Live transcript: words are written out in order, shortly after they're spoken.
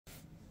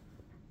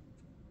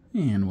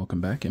And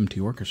welcome back,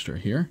 MT Orchestra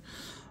here.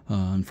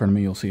 In front of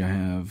me you'll see I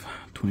have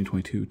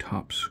 2022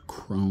 Topps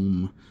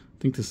Chrome. I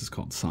think this is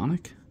called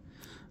Sonic.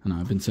 And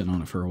I've been sitting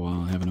on it for a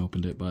while. I haven't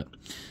opened it, but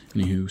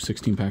anywho,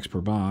 16 packs per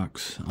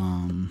box,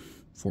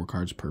 4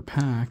 cards per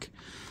pack.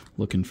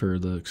 Looking for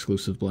the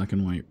exclusive black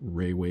and white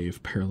Ray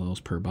Wave parallels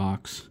per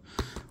box.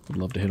 Would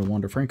love to hit a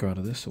Wander Franco out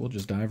of this, so we'll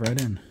just dive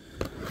right in.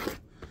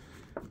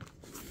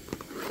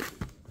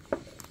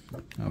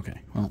 Okay,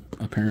 well,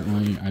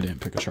 apparently I didn't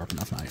pick a sharp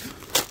enough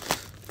knife.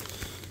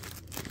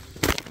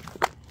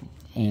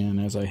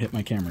 And as I hit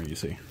my camera, you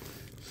see.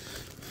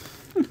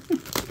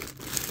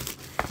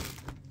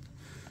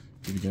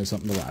 Give you guys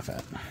something to laugh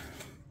at.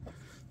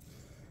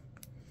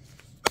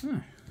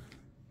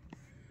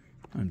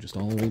 I'm just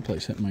all over the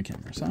place hitting my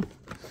camera, so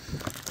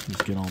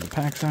just get all the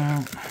packs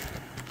out.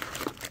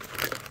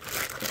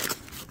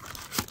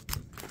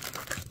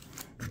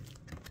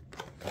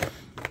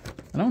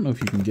 I don't know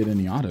if you can get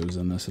any autos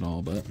in this at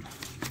all, but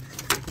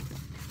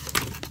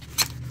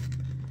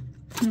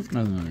nope,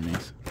 nothing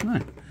underneath. All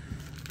right,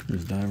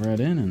 just dive right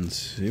in and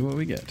see what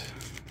we get.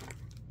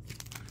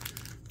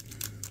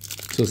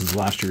 So this is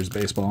last year's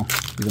baseball,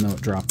 even though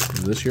it dropped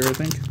this year, I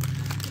think.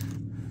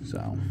 So,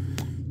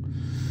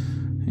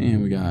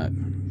 and we got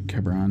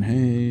Cabron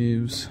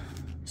Haves,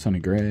 Sonny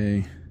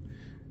Gray,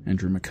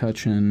 Andrew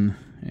McCutchen,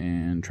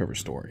 and Trevor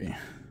Story.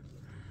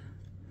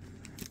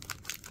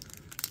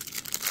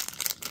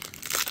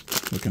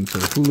 Looking for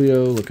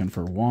Julio, looking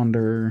for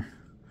Wander,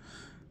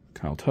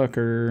 Kyle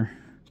Tucker,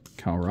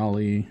 Cal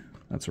Raleigh,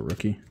 that's a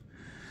rookie.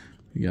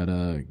 We got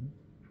a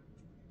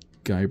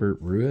Guybert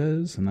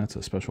Ruiz, and that's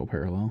a special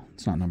parallel.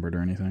 It's not numbered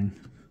or anything.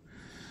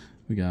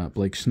 We got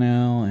Blake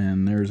Snell,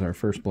 and there's our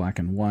first black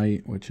and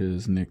white, which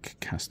is Nick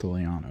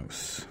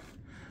Castellanos.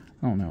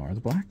 I don't know, are the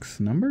blacks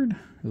numbered?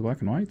 Are the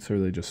black and whites, or are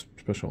they just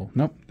special?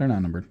 Nope, they're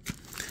not numbered.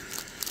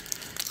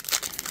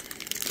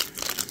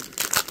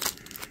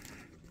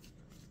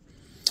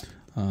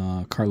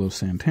 Carlos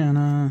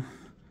Santana,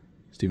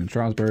 Steven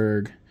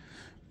Strasburg,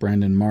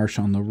 Brandon Marsh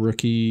on the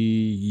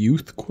rookie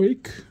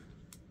Youthquake,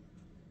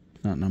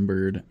 not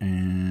numbered,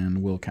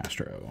 and Will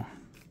Castro.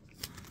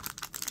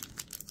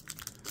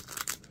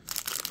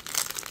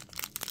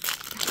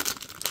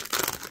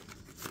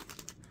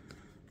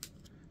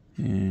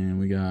 And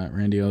we got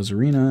Randy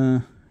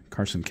Ozarena,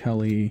 Carson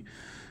Kelly,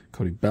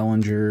 Cody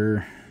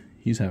Bellinger.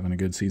 He's having a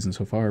good season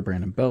so far.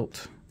 Brandon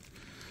Belt,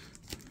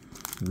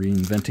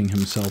 reinventing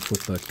himself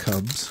with the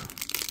Cubs.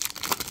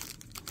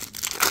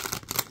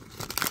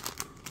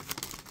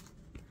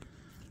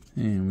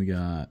 And we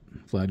got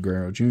Vlad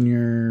Guerrero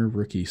Jr.,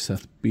 rookie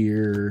Seth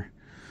Beer,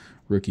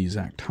 rookie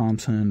Zach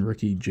Thompson,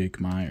 rookie Jake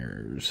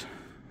Myers.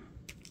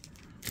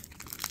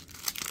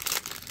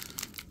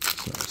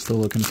 So still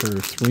looking for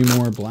 3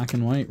 more black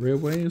and white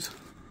Railways.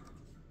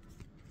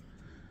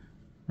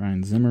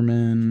 Ryan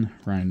Zimmerman,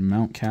 Ryan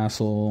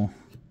Mountcastle.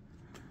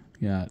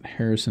 We got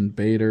Harrison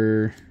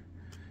Bader,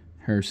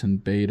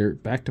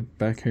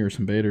 back-to-back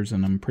Harrison Baders,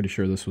 and I'm pretty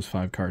sure this was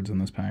 5 cards in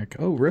this pack.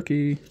 Oh,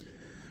 rookie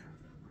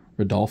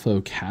Rodolfo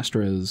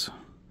Castres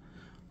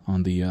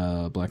on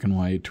the black and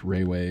white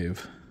Ray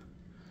Wave.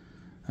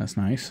 That's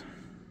nice.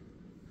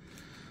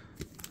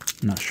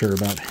 I'm not sure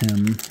about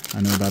him.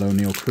 I know about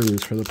O'Neal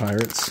Cruz for the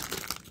Pirates.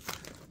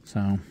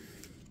 So,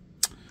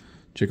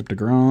 Jacob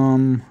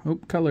deGrom. Oh,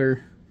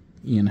 color.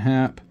 Ian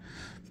Happ.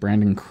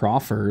 Brandon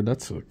Crawford.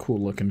 That's a cool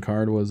looking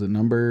card. Was it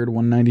numbered?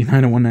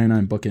 199 and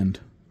 199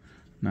 bookend.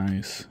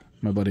 Nice.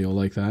 My buddy will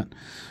like that.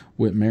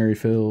 Whit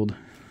Merrifield.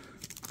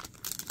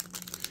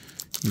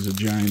 He's a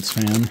Giants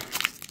fan.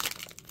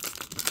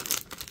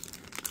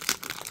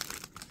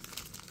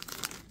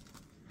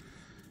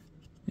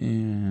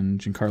 And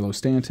Giancarlo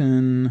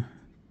Stanton.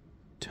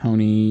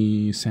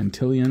 Tony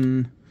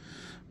Santillan.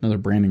 Another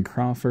Brandon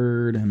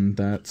Crawford. And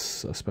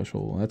that's a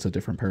special, that's a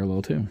different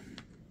parallel too.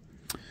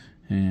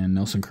 And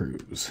Nelson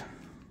Cruz.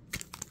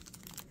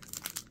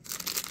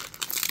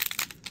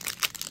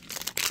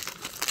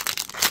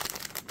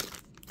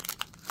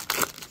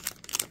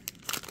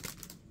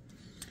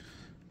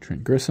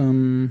 Trent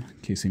Grissom,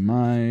 Casey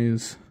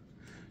Mize,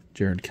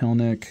 Jared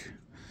Kelnick,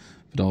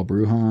 Vidal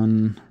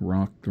Brujan,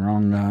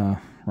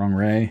 Wrong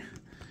Ray,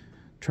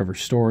 Trevor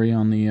Story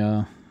on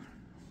the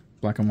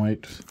black and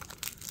white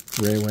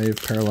Ray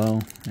Wave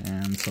parallel,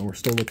 and so we're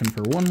still looking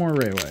for 1 more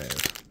Ray Wave.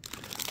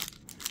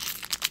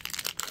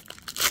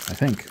 I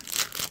think.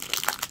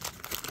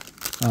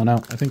 Oh no,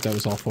 I think that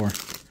was all 4.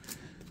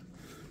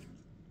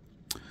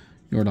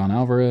 Yordan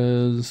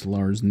Alvarez,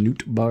 Lars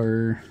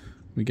Nootbaar.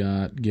 We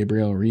got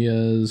Gabriel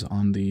Reyes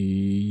on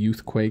the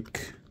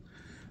Youthquake.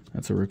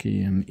 That's a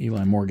rookie. And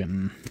Eli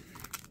Morgan.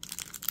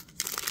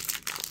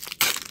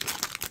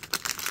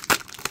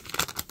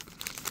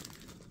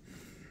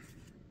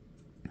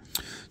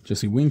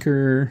 Jesse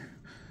Winker.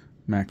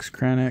 Max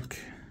Kranick.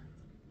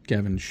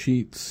 Gavin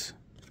Sheets.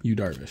 Yu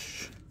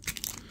Darvish.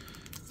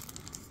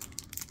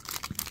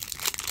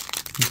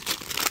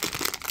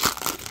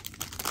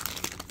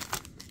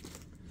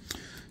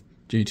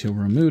 JT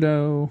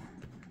Realmuto.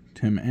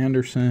 Tim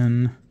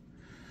Anderson,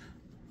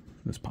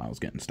 This pile's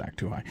getting stacked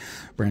too high.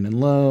 Brandon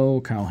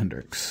Lowe, Kyle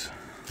Hendricks.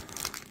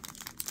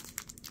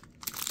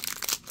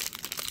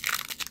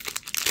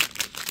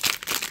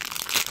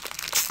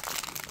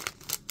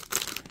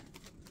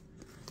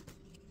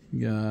 We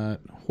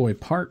got Hoy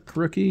Park,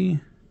 rookie.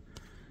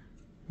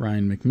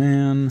 Ryan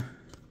McMahon.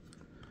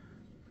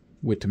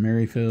 Whit to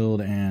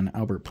Merrifield, and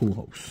Albert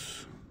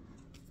Pujols.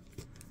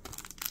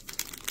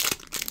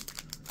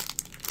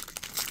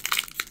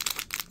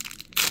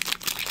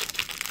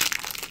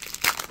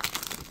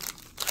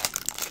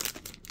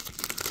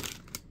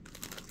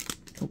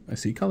 Oh, I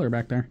see color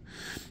back there.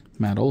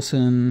 Matt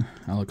Olson,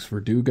 Alex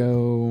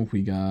Verdugo.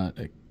 We got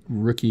a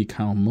rookie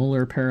Kyle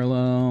Muller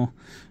parallel.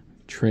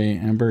 Trey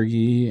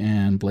Ambergy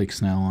and Blake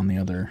Snell on the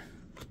other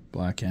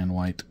black and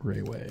white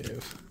Ray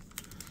Wave.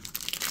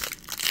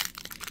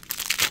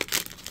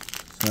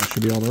 So that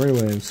should be all the Ray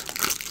Waves.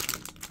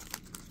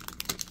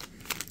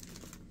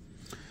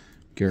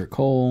 Garrett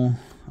Cole,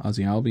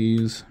 Ozzie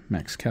Albies,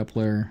 Max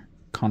Kepler,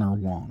 Connor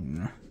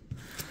Wong.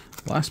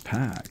 Last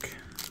pack.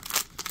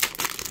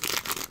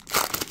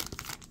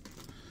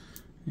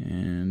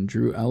 And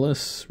Drew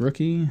Ellis,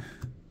 rookie.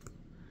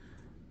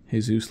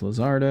 Jesus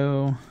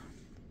Luzardo.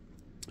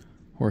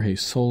 Jorge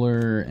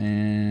Soler,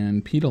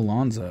 and Pete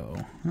Alonso.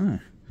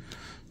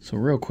 So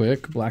real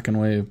quick, Black and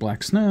Wave,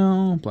 Black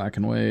Snell, Black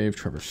and Wave,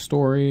 Trevor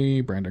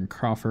Story, Brandon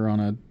Crawford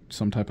on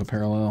some type of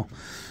parallel.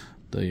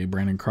 The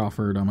Brandon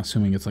Crawford, I'm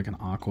assuming it's like an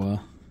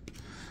aqua.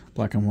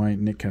 Black and White,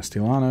 Nick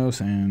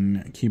Castellanos,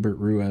 and Keibert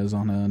Ruiz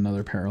on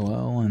another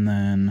parallel. And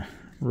then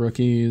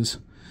rookies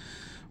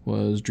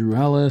was Drew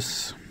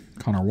Ellis,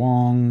 Connor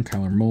Wong,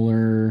 Kyler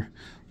Muller,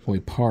 Hoy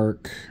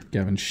Park,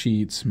 Gavin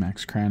Sheets,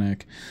 Max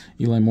Kranick,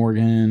 Eli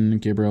Morgan,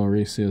 Gabriel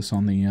Aracius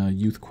on the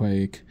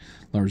Youthquake,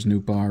 Lars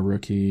Nootbaar,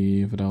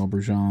 rookie, Vidal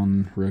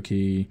Brujan,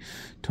 rookie,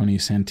 Tony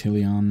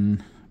Santillan,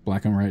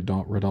 Black and White,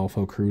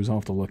 Rodolfo Cruz. I'll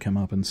have to look him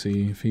up and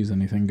see if he's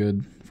anything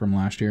good from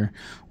last year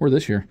or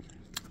this year.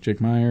 Jake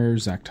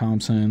Myers, Zach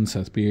Thompson,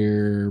 Seth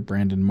Beer,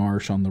 Brandon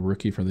Marsh on the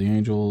rookie for the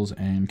Angels,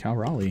 and Cal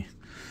Raleigh.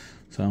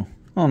 So,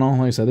 all in all,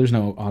 like I said, there's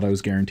no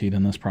autos guaranteed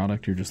in this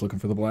product. You're just looking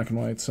for the black and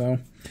white, so...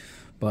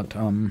 But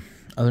other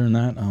than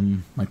that,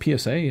 my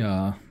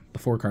PSA, the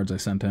 4 cards I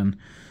sent in,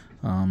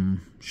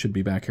 should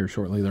be back here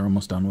shortly. They're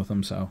almost done with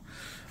them, so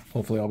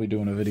hopefully I'll be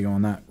doing a video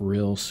on that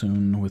real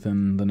soon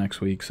within the next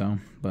week. So,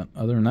 but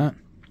other than that,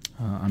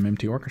 I'm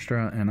MT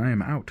Orchestra, and I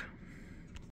am out.